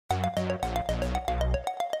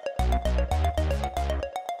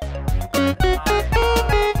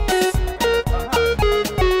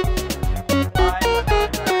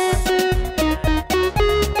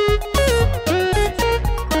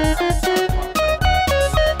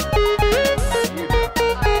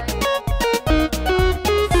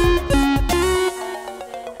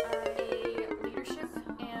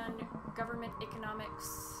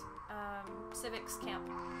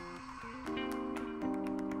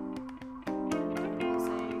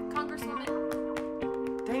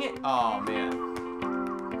Hiett. Oh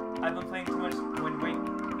man. I've been playing too much Wind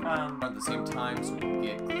Waker. At the same time, so we can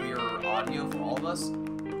get clearer audio for all of us.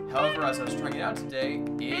 However, as I was trying it out today,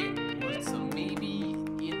 it was so maybe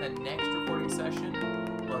in the next recording session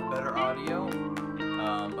we'll have better audio.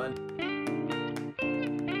 But.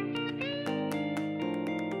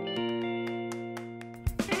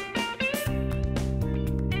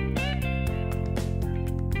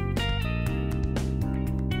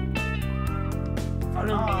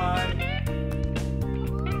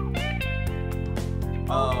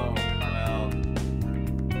 Oh, well.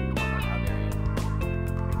 How dare you?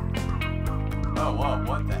 Oh, whoa,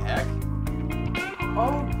 what the heck?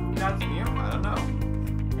 Oh, that's you? I don't know.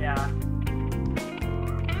 Yeah.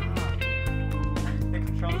 The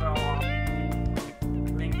controls are all off.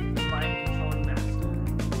 Link mind controlling master.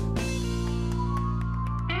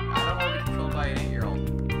 I don't want to be controlled by an 8-year-old.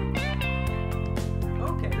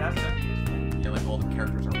 Okay, that's not useful. Yeah, like all the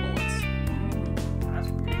characters are bullets. That's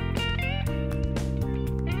weird.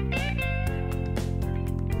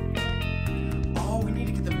 Oh, we need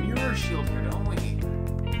to get the mirror shield here, don't we?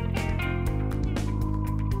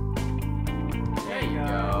 There you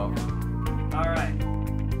go. Alright.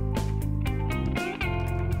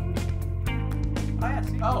 Oh, yeah,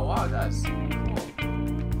 see? Oh, wow, it does. Cool.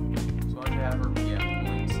 So I have her, yeah,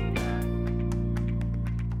 points back.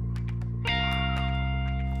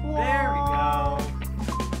 There we go.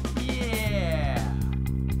 Yeah.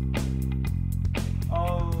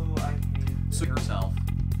 Oh, I hate So herself.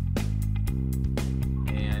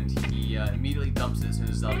 And he immediately dumps it as soon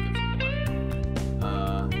as Zelda gives him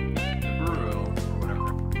one. The brew, or whatever.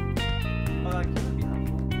 Well, that could be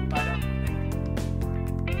helpful. But I don't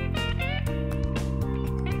think.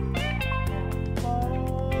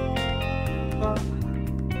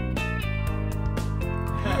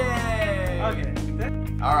 Yay! Okay.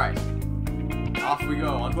 Alright. Off we go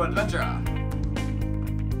on to adventure.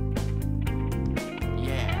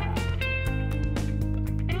 Yeah.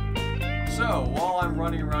 So, while I'm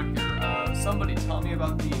running around here, somebody tell me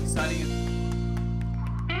about the exciting...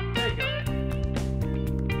 There you go.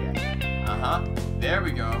 Yeah. Uh-huh. There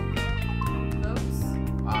we go. Votes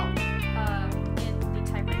Wow. in the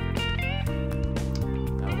tiebreaker.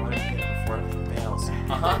 Now run and get it before it fails.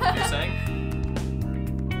 Uh-huh. You're saying?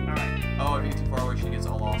 Alright. Oh, if you get too far away, she gets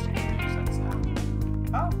all lost. You can use that snap.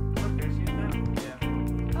 Oh, look, there she is now.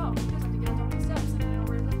 Yeah. Oh, you just have to get on top of the steps and then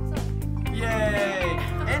over the steps. Yay!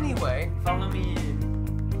 Anyway. Follow me.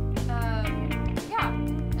 Yeah.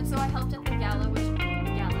 And so I helped at the gala, which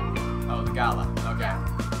Oh, the gala. Okay.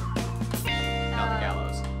 Yeah. Not the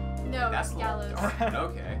gallows. No, That's the the gallows.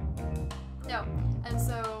 Okay. No. And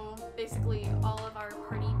so basically all of our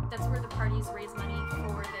that's where the parties raise money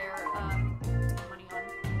for their to spend money on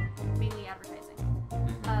mainly advertising.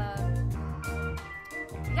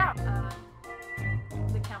 Yeah.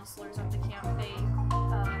 The counselors of the camp, they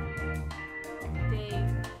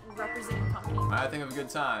represent a company. I think of a good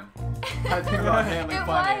time. I think about handling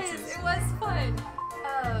finances. It was fun.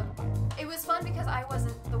 It was fun because I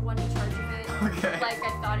wasn't the one in charge of it. Okay. Like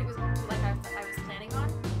I thought it was, like I was planning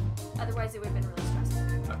on. Otherwise, it would have been really stressful.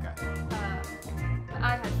 Okay. But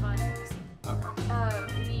I had fun. Okay.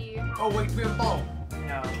 Oh wait, we have a bottle.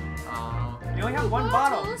 No. Oh. You only have one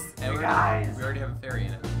bottle. bottles? And we Guys. already have a fairy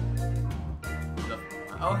in it.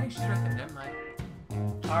 Oh hey, she's right there. Never mind.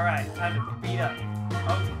 Alright, time to beat up.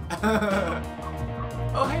 Oh.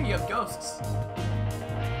 Oh hey, you have ghosts. Come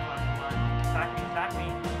on. Attack me.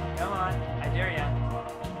 Come on. I dare ya.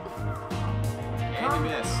 And you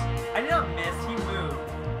miss. I did not miss, he moved.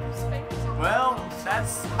 Well,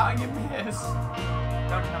 that's how you miss.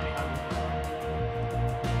 Don't tell me how to do it.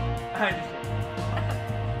 I'm just kidding.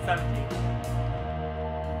 17.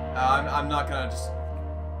 I'm not gonna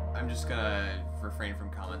I'm just gonna refrain from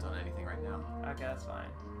comment on anything right now. Okay, that's fine.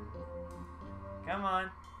 Come on.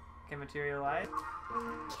 Can materialize?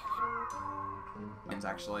 It's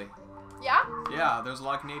actually. Yeah? Yeah, there's a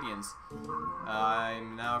lot of Canadians.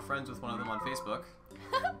 I'm now friends with one of them on Facebook.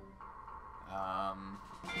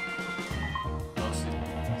 Mostly.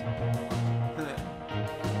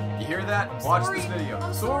 You hear that? Watch this video.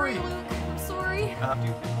 I'm sorry, Luke. I'm sorry.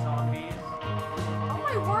 Stupid zombies. Oh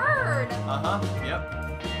my word. Uh-huh, yep.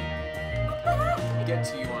 What the heck? Get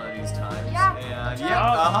to you one of these times. Yeah, And that's yep,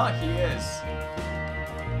 right. uh-huh, he is.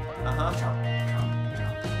 Uh-huh.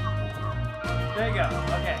 There you go.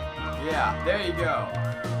 Okay. Yeah, there you go.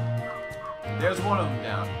 There's one of them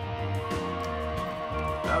down.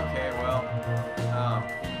 Okay, well,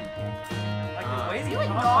 Like the way Is he these like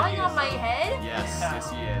zombies gnawing are on my so- head? yes, yes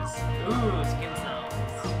he is. Ooh, skin sounds.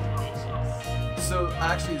 Delicious. So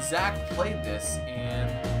actually, Zach played this in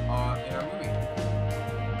our movie.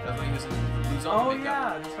 music. Who's on Oh the makeup?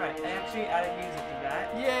 yeah, that's right. I actually added music to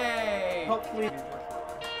that. Yay! Hopefully.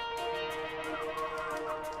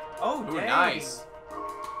 Oh, Ooh, dang. nice.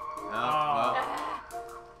 Oh,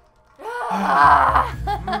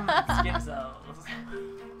 Skin cells.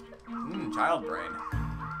 child brain.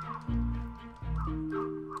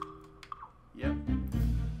 Yep.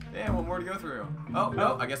 Yeah, one more to go through. Oh,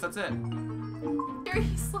 no, I guess that's it.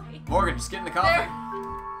 Seriously. Morgan, just get in the coffin.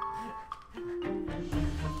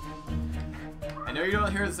 I know you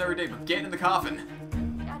don't hear this every day, but get in the coffin.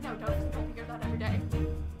 Yeah, no, don't hear that every day.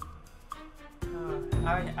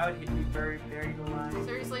 I would hit you very the line.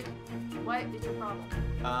 Seriously, what is your problem?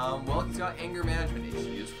 Well, he's got anger management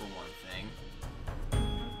issues, for one thing.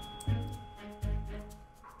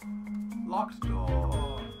 Locked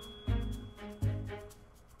door.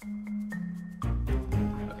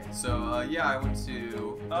 Okay, so, yeah, I went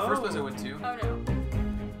to... The first place I went to... Oh no.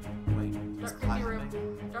 Wait, Dark what's creepy room.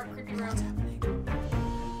 Dark creepy room. What's happening?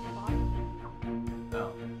 Plot?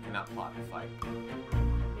 No, cannot plot a fight.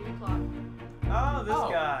 Maybe plot. Oh, this Oh.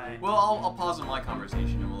 guy. Well, I'll pause on my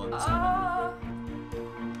conversation and we'll let this happen.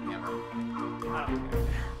 Hammer. I don't care.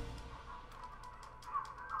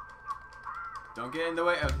 Don't get in the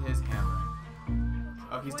way of his hammer.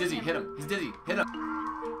 Oh, he's dizzy. Hit him. He's dizzy. Hit him.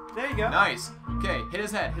 There you go. Nice. Okay, hit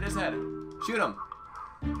his head. Hit his head. Shoot him.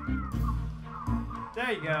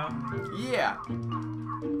 There you go. Yeah.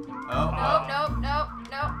 Oh. Nope.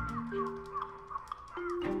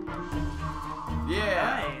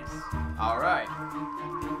 Yeah. Nice. All right.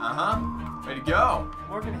 Uh-huh. Way to go.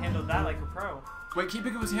 Morgan handled that like a pro. Wait, can you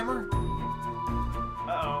pick up his hammer?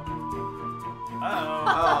 Uh-oh. Uh-oh.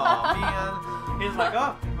 Oh, man. He's like,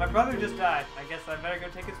 oh, my brother just died. I guess I better go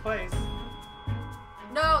take his place.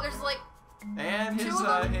 No, there's like, And his, Two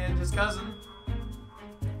of them. and his cousin.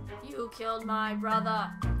 you killed my brother.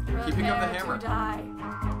 Keeping up the Prepare hammer. to die.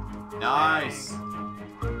 Nice.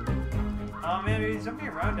 Oh man, he's jumping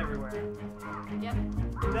around everywhere. Yep.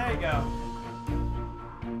 There you go.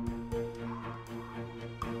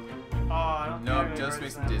 Oh, I don't Nope, think I just really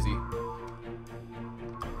makes him hurt dizzy.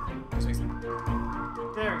 Just makes him...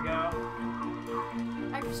 that. There we go.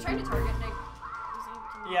 I was trying to target Nick.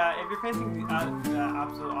 Yeah, if you're facing the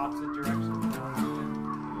opposite direction.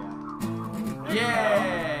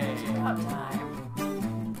 Yeah. Yay! About time.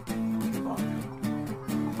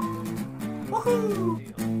 Woohoo!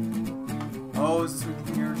 Oh, this is with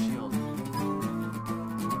the mirror shield.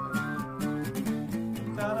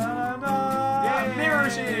 Da-da-da-da! Yay! Mirror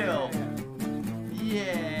shield!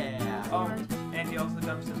 Yeah! Oh, and he also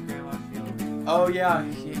dumps his grandma's shield. Oh yeah,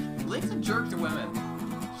 Link's a jerk to women.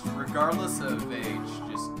 Just regardless of age,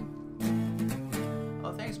 just...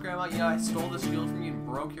 Oh, thanks, Grandma. You know, I stole this shield from you and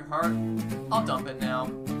broke your heart. I'll dump it now.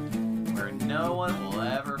 Where no one will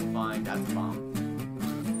ever find that bomb.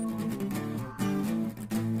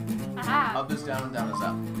 Aha. Up is down and down is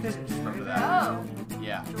up. Just remember that. Oh.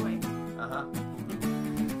 Yeah. Joy. Uh-huh.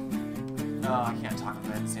 Oh, I can't talk about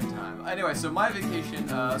that at the same time. Anyway, so my vacation,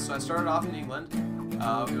 so I started off in England.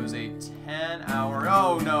 It was a 10-hour...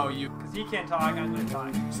 Oh, no, you... Because he can't talk, I'm going to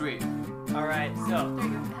talk. Sweet. Alright, so... There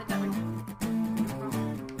you go. Head that way.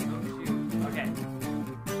 Oh, shoot. Okay.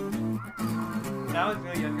 When I was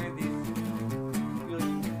really younger, these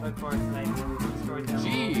really look for tonight storytelling.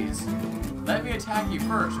 Jeez. Let me attack you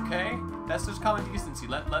first, okay? That's just common decency.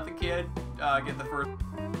 Let the kid get the first...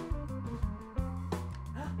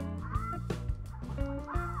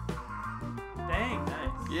 Dang,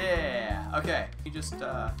 nice. Yeah. Okay. You just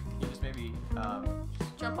maybe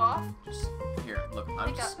Jump off. just here. Look,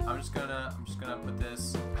 I'm just gonna put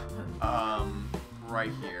this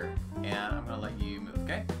right here, and I'm gonna let you move.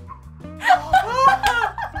 Okay.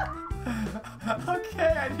 Okay.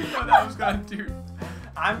 I didn't know what that was gonna do.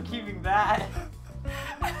 I'm keeping that.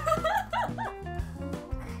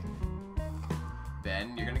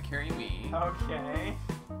 Ben, you're gonna carry me. Okay.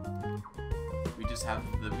 We just have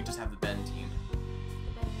the Ben team.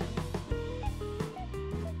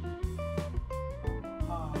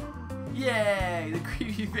 Oh. Yay! The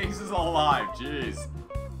creepy face is alive. Jeez.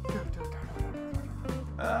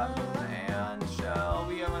 And shall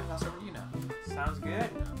we pass over to you now? Sounds good.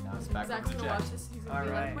 Now it's back Zach's over to gonna Jack. watch this. He's gonna be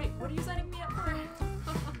Alright. like, wait, what are you signing me up for?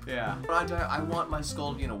 Yeah. I want my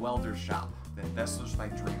skull to be in a welder's shop. That's just my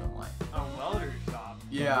dream in life. A welder shop.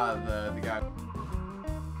 Yeah, the guy.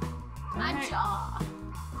 My jaw.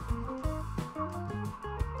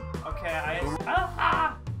 Okay,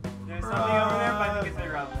 ah! There's something over there, but I think it's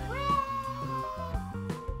irrelevant.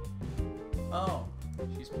 Oh,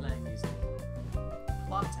 she's playing music.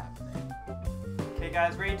 Plot's happening. Okay,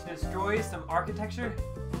 guys, ready to destroy some architecture?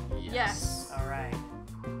 Yes. Alright.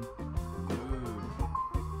 Ooh.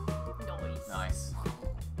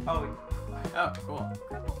 Oh, Oh, cool.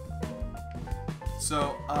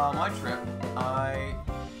 So, my trip, I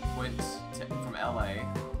went from LA,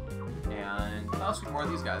 and I'll speak more of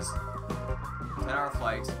these guys. 10-hour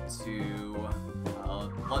flight to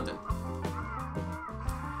London.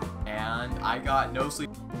 And I got no sleep.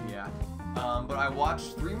 Yeah. But I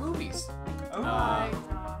watched 3 movies. oh.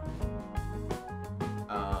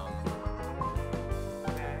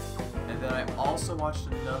 Okay. And then I also watched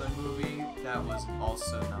another movie that was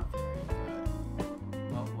also not very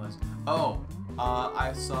good. What was it? Oh,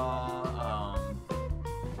 I saw,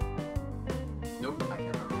 nope, I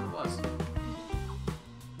can't remember what it was.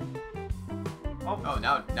 Oh,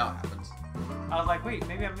 now it happens. I was like, wait,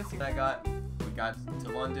 maybe I'm missing. We got to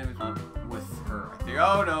London with her. I think,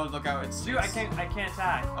 oh no, look out, it's... Dude, I can't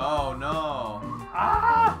attack. Oh no.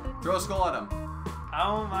 Ah! Throw a skull at him.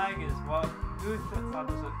 Oh my goodness, what? Who thought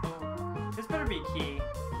this would... Oh, this better be key.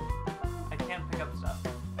 I can't pick up stuff.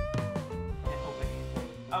 Can't open anything.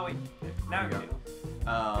 Oh wait, now There we you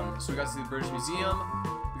do. So we got to see the British Museum.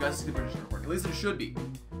 We got to see the British Airport. At least it should be.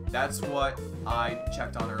 That's what I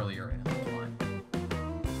checked on earlier, and it was fine.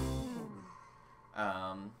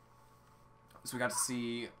 So we got to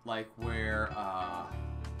see like where.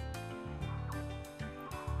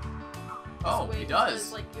 Oh, Wait, he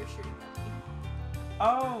does. Like you're shooting at me.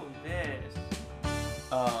 Oh, this.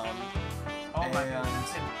 Um, Oh my And-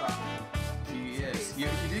 goodness. he is. He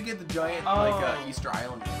did get the giant Oh. like Easter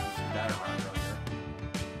Island thing. We did that around earlier.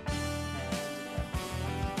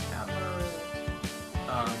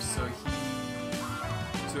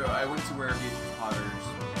 So I went to where Beatrice Potter's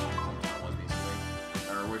hometown was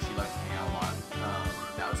basically, or where she liked to hang out a lot.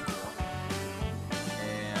 That was cool.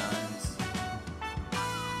 And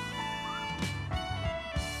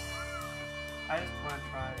I just want to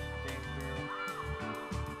try getting through.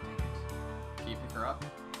 can you pick her up?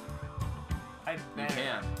 I You better.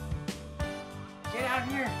 can. Get out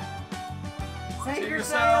of here! Save Save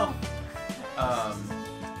yourself!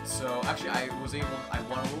 So actually, I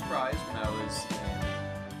won a little prize when I was in.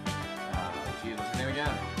 Gee, what's her name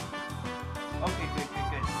again? Okay, good.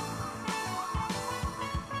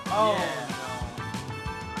 Oh, Yeah. no.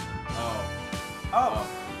 Oh. Oh,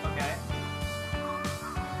 okay.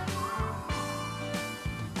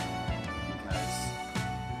 Because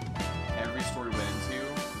every store we went into,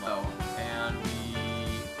 and we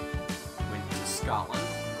went to Scotland,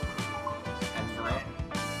 Edinburgh.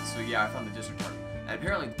 So yeah, I found the district park, and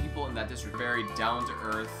apparently the people in that district are very down to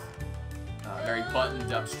earth, very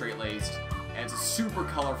buttoned up, straight laced, and it's a super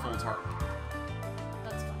colorful tarp.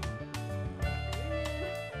 That's fine.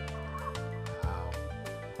 Wow.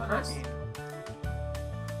 Perfect.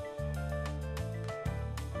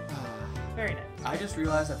 Very nice. I just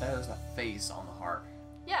realized that was a face on the harp.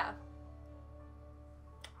 Yeah.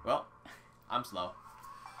 Well, I'm slow.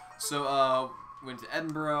 So, we went to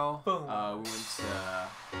Edinburgh. Boom. We went to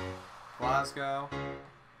Glasgow.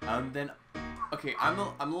 Then, okay, I'm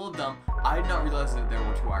a little dumb. I did not realize that there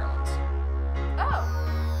were 2 Irelands. Oh.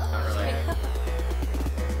 Not really. Okay.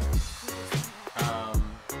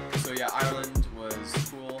 So yeah, Ireland was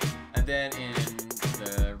cool. And then in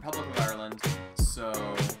the Republic of Ireland, so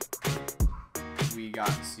we got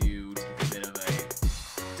to take a bit of a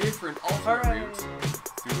different alternate Hooray. route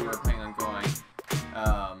through where we were planning on going.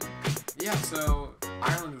 Yeah, so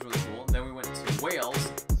Ireland was really cool. Then we went to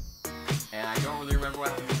Wales, and I don't really remember what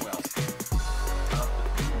happened in Wales.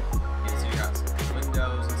 Yeah, so you got some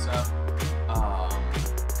windows and stuff.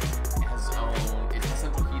 It has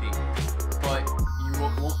central heating, but you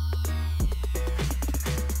won't.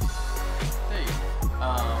 There you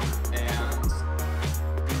go. And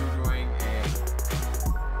we were doing a.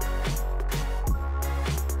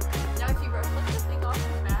 Now if you lift the thing off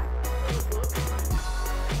your back, it'll go.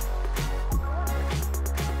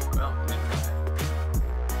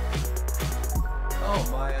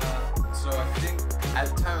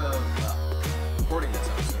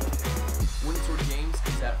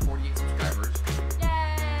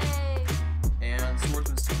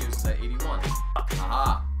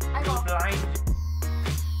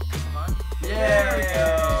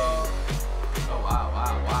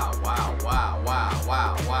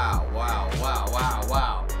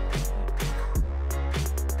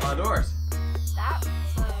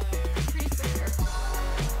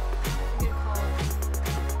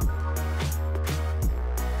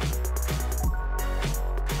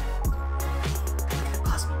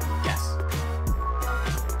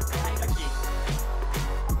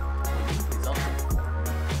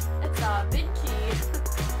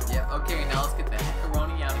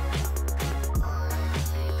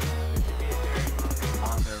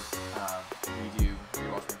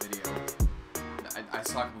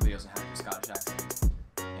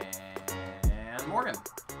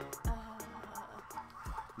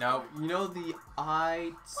 Now, you know the eye...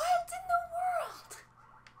 What in the world?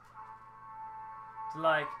 It's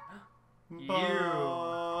like you.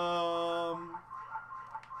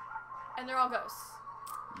 And they're all ghosts.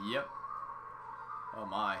 Yep. Oh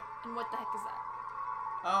my. And what the heck is that?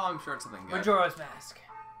 Oh, I'm sure it's something good. Majora's Mask.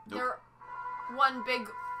 Nope. They're one big.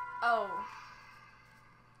 Oh.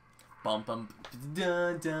 Bum bum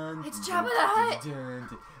dun dun. It's Jabba the Hutt.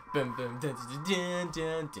 Bum bum dun dun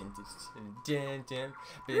dun dun dun dun dun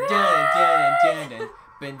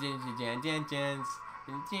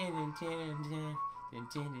dun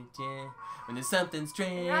dun dun when there's something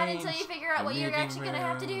strange. Not until you figure out what you're actually gonna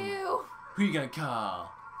have to do. Who you gonna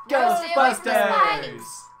call? No, stay away from the Ghostbusters!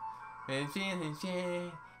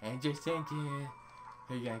 And just think, who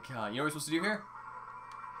you gonna call? You know what we're supposed to do here?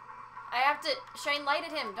 I have to shine light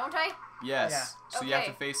at him, don't I? Yes. Yeah. So you have to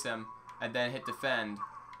Okay. face him and then hit defend.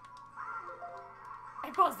 I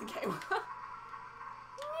paused the game. No,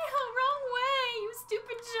 wrong way, you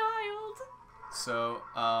stupid child. So,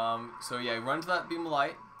 yeah, run to that beam of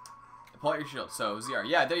light. Pull out your shield. So, ZR.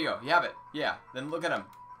 Yeah, there you go. You have it. Yeah. Then look at him.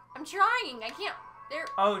 I'm trying. I can't. There.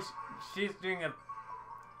 Oh, she's doing a.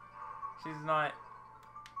 She's not.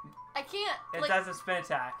 I can't. It Like, does a spin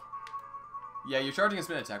attack. Yeah, you're charging a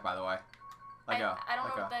spin attack, by the way. I don't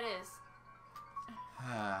know what that is.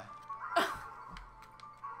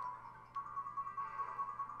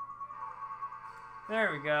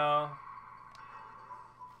 There we go.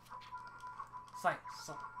 It's like,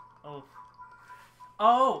 oh.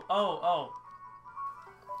 Oh.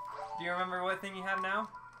 Do you remember what thing you have now?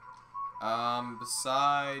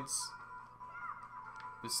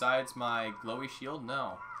 Besides my glowy shield,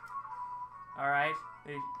 no. Alright.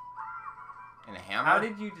 And a hammer? How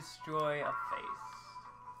did you destroy a face?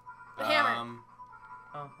 The hammer.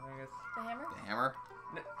 Oh, I guess. The hammer? The hammer?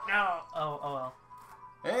 No. Oh well.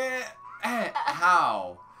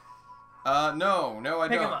 How? No, I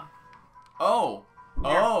Pick don't. him up. Oh.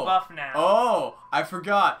 You're buff now. Oh, I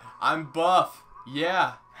forgot. I'm buff.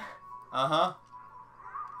 Yeah. Uh-huh.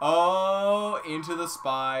 Oh, into the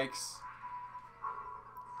spikes.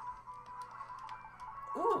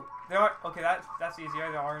 Ooh. They are okay. That's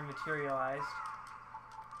easier. They're already materialized.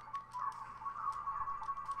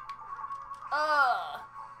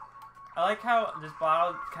 I like how this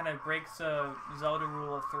bottle kind of breaks a Zelda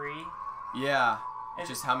rule of 3. Yeah. It's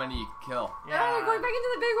Just how many you kill. Yeah. Oh, going back into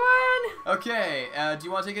the big one. Okay, do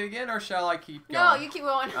you want to take it again, or shall I keep going? No, you keep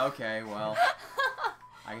going. Okay, well,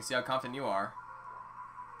 I can see how confident you are.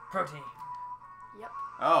 Protein. Yep.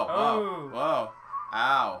 Oh, Oh. whoa, whoa,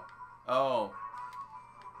 ow, oh.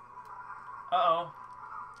 Uh-oh.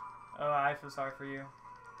 Oh, I feel sorry for you.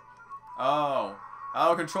 Oh,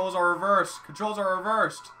 controls are reversed. Controls are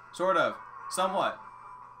reversed. Sort of. Somewhat.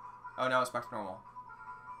 Oh, now it's back to normal.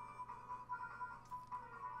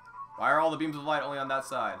 Why are all the beams of light only on that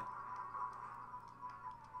side?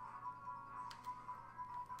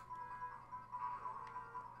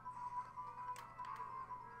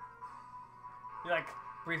 You're like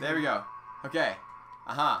breathing. There we go. Okay.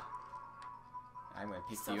 Uh-huh. I'm gonna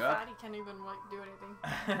pick So you fat up. he can't even like do anything.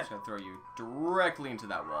 I'm just gonna throw you directly into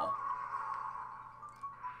that wall.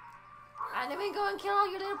 And then we go and kill all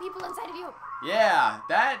your little people inside of you. Yeah,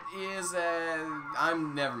 that is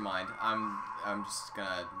never mind. I'm just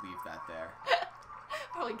gonna leave that there.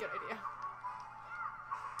 Probably a good idea.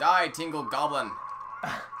 Die, Tingle Goblin.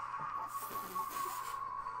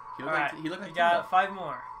 He looked Alright, like you Tingle. got 5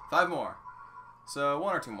 more. 5 more. So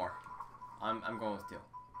 1 or 2 more. I'm going with 2.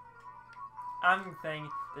 I'm thinking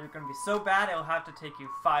they're going to be so bad it'll have to take you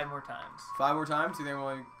 5 more times. 5 more times? You think I'm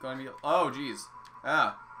only going to be... Oh, jeez.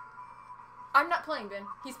 Ah. I'm not playing, Ben.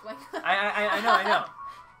 He's playing. I know.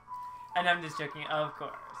 And I'm just joking. Of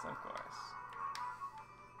course.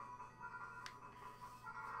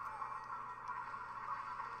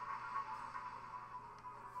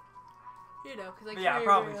 You know, because I But yeah,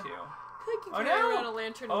 probably 2. I can Oh, carry no! around a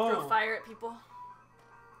lantern and throw fire at people.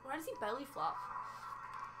 Why does he belly flop?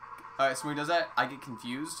 Alright, so when he does that, I get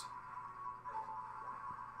confused.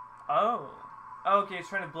 Oh. Okay, it's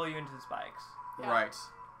trying to blow you into the spikes. Yeah. Right.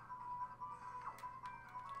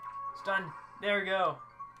 It's done. There we go.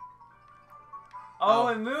 Oh, Oh.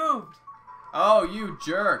 it moved. Oh, you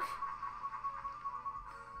jerk.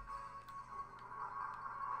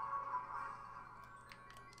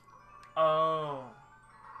 Oh.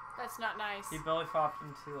 That's not nice. He belly flopped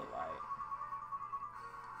into the light.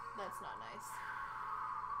 That's not nice.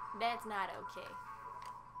 That's not okay.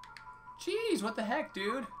 Jeez, what the heck,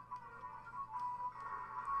 dude?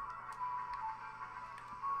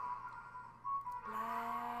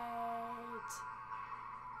 Light.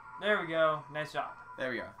 There we go. Nice job.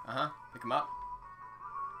 There we go. Uh-huh. Pick him up.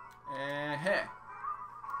 Hey.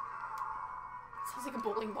 Sounds like a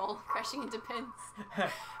bowling ball crashing into pins.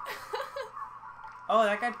 Oh,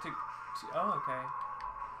 that guy took. Oh, okay.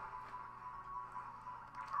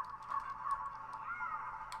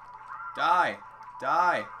 Die.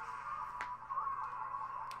 Die.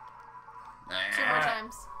 2 more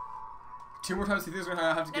times. 2 more times? You think we're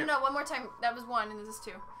gonna have to get... No, one more time. That was 1, and this is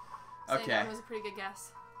 2. So Okay. that was a pretty good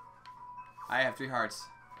guess. I have 3 hearts.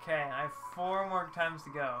 Okay, I have 4 more times to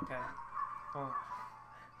go. Okay. Oh.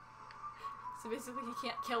 So basically, you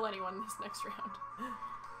can't kill anyone this next round.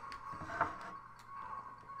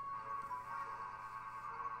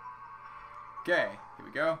 Okay, here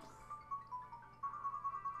we go.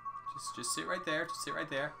 Just sit right there. Just sit right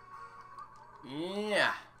there.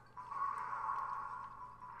 Yeah.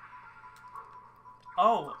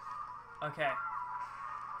 Oh. Okay.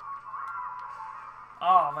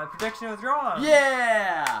 Oh, my prediction was wrong.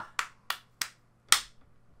 Yeah.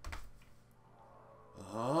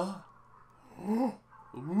 Ooh.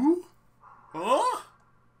 Oh.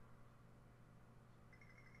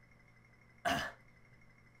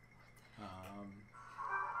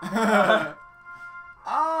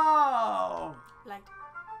 Oh. Light.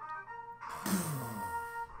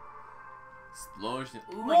 Explosion.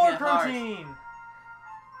 Ooh, More I get hearts. protein.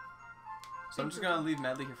 So I'm just gonna leave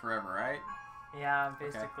Medley here forever, right? Yeah,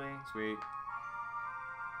 basically. Okay. Sweet.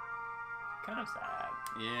 Kind of sad.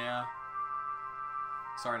 Yeah.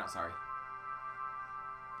 Sorry, not sorry.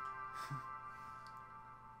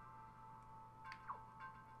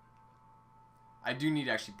 I do need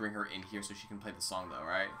to actually bring her in here so she can play the song, though,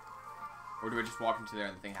 right? Or do I just walk into there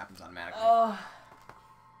and the thing happens automatically? I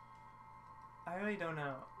really don't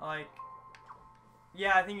know. Like,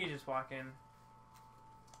 yeah, I think you just walk in.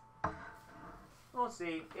 We'll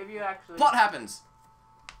see if you actually. Plot happens.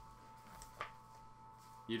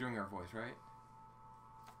 You're doing her voice, right?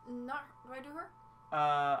 Not. Do I do her?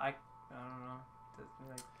 I don't know. Doesn't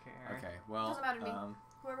really care. Okay, well. Doesn't matter to me.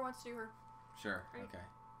 Whoever wants to do her. Sure. Right. Okay.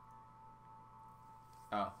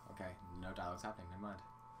 Oh, okay. No dialogue's happening. Never mind.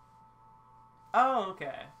 Oh,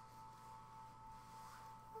 okay.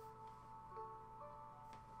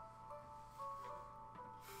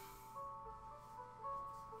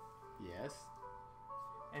 Yes.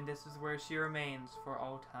 And this is where she remains for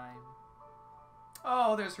all time.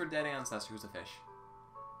 Oh, there's her dead ancestor who's a fish.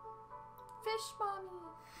 Fish mommy.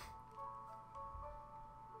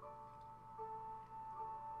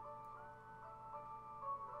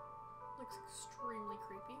 Looks extremely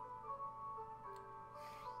creepy.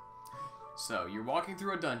 So, you're walking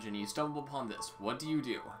through a dungeon and you stumble upon this. What do you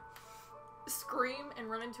do? Scream and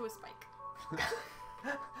run into a spike.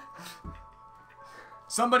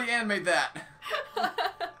 Somebody animate that!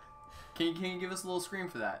 Can you give us a little scream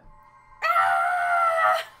for that?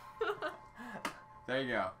 There you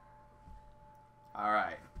go.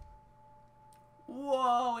 Alright.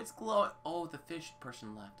 Whoa, it's glowing. Oh, the fish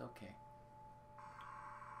person left. Okay.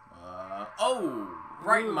 Oh!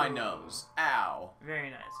 Right in my Ooh. nose. Ow. Very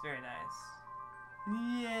nice, very nice.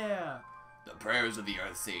 Yeah. The prayers of the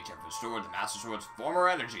Earth Sage have restored the Master Sword's former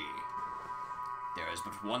energy. There is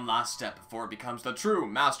but one last step before it becomes the true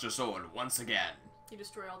Master Sword once again. You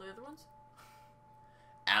destroy all the other ones?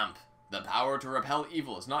 Amp. The power to repel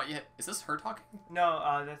evil is not yet... Is this her talking? No,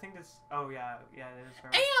 I think this. Oh yeah, that is her.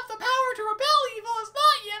 Amp. The power to repel evil is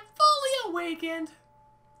not yet fully awakened.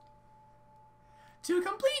 To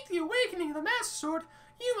complete the awakening of the Master Sword,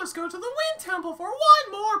 you must go to the Wind Temple for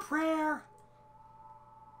one more prayer.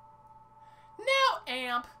 Now,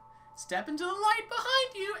 Amp, step into the light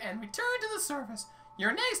behind you and return to the surface.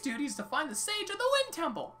 Your next duty is to find the Sage of the Wind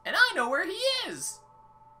Temple, and I know where he is.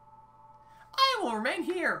 I will remain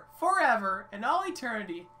here forever and all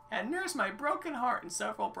eternity and nurse my broken heart and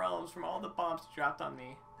several problems from all the bombs dropped on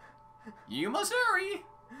me. You must hurry.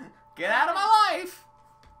 Get out of my life.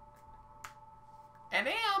 And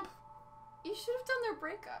Amp. You should have done their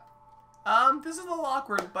breakup. This is a little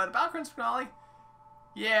awkward, but about Prince Finale,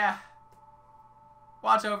 yeah.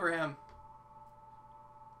 Watch over him.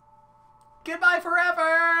 Goodbye forever!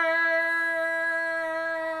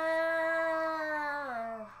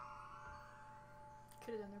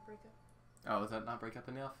 Could have done their breakup. Oh, is that not break up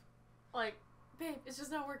enough? Like, babe, it's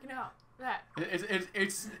just not working out. That.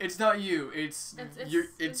 It's not you. It's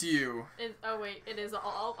you. Oh wait, it is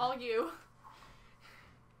all you.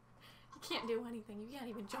 You can't do anything. You can't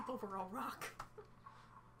even jump over a rock.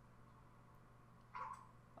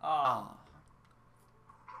 Oh.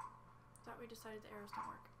 Thought we decided the arrows don't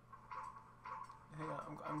work. Hang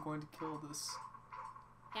on, I'm going to kill this.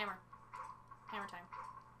 Hammer. Hammer time.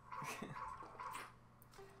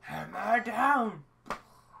 Hammer down.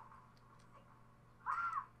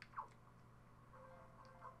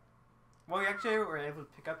 Well, we actually were able to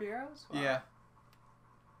pick up your arrows? Wow. Yeah.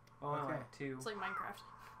 Only Okay. like 2. It's like Minecraft.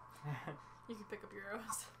 You can pick up your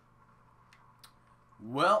arrows.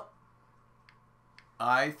 Well,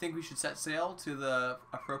 I think we should set sail to the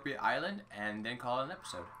appropriate island and then call it an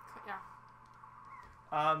episode. Yeah.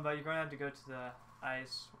 But you're going to have to go to the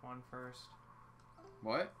ice one first.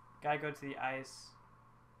 What? Gotta go to the ice.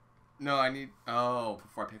 No, I need... Oh,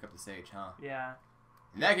 before I pick up the sage, huh? Yeah.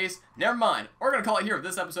 In that case, never mind. We're going to call it here with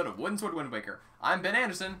this episode of Wooden Sword Wind Waker. I'm Ben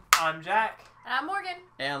Anderson. I'm Jack. And I'm Morgan.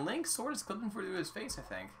 And Link's sword is clipping through his face, I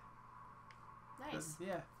think. Nice.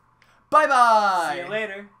 Yeah. Bye-bye! See you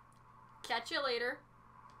later. Catch you later.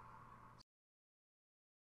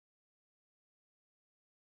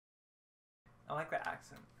 I like the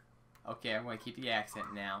accent. Okay, I'm going to keep the accent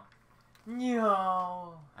now.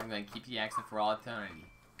 No. I'm going to keep the accent for all eternity.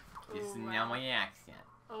 This is now my accent.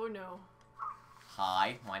 Oh no.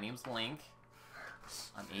 Hi, my name's Link.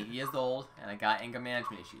 I'm 80 years old, and I got anger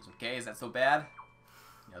management issues, okay? Is that so bad?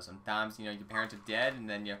 You know, sometimes, you know, your parents are dead, and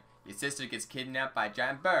then your sister gets kidnapped by a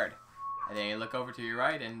giant bird. And then you look over to your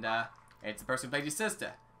right, and it's the person who played your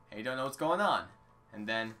sister. And you don't know what's going on. And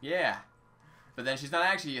then, yeah. But then she's not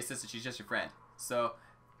actually your sister, she's just your friend. So,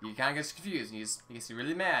 you kind of get confused, and you get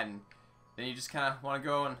really mad, and then you just kind of want to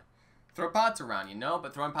go and throw pots around, you know?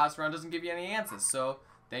 But throwing pots around doesn't give you any answers, so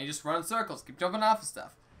then you just run in circles, keep jumping off of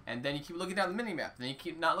stuff. And then you keep looking down the minimap, and then you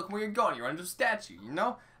keep not looking where you're going, you run into a statue, you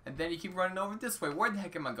know? And then you keep running over this way, where the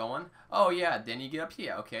heck am I going? Oh yeah, then you get up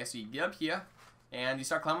here, okay? So you get up here, and you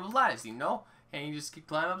start climbing up ladders, you know? And you just keep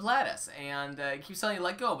climbing up ladders, and it keeps telling you to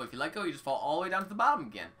let go, but if you let go, you just fall all the way down to the bottom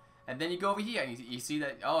again. And then you go over here, and you see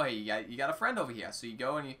that, oh hey, you got a friend over here. So you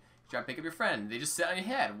go and you try to pick up your friend. They just sit on your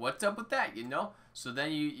head. What's up with that, you know? So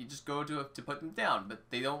then you just go to put them down, but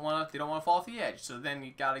they don't wanna fall off the edge. So then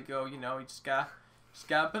you gotta go, you know, you just gotta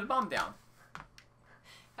put a bomb down.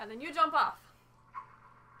 And then you jump off.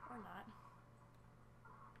 Or not.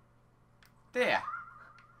 There.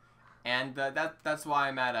 And that's why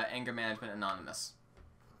I'm at Anger Management Anonymous.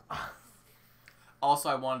 Also,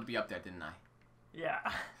 I wanted to be up there, didn't I? Yeah.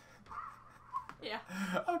 Yeah.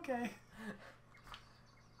 Okay.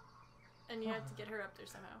 And you had to get her up there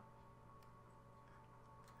somehow.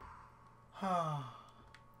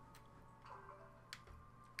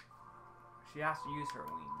 She has to use her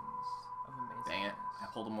wings of amazingness. Dang it. I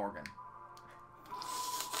pulled a Morgan.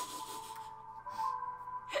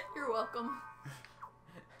 You're welcome.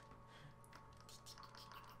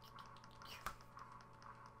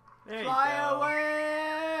 There you Fly go.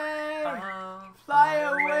 away! Fly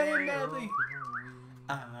away, madly!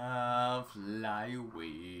 I'll fly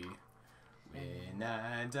away. When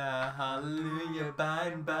I die, hallelujah, by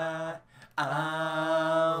and by.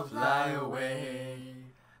 I'll fly away.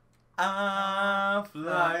 I'll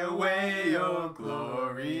fly away, oh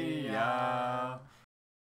Gloria.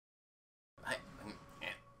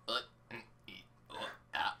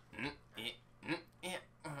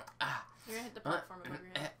 You're gonna hit the platform above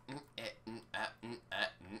your head.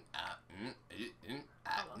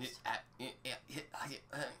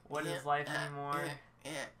 What is life anymore?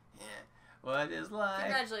 What is life?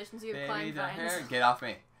 Congratulations, you have Baby, climbed the hair. vines. Get off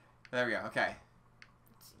me. There we go. Okay.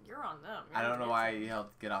 You're on them. I don't know You're why you yelled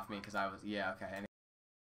get off me because I was. Yeah, okay.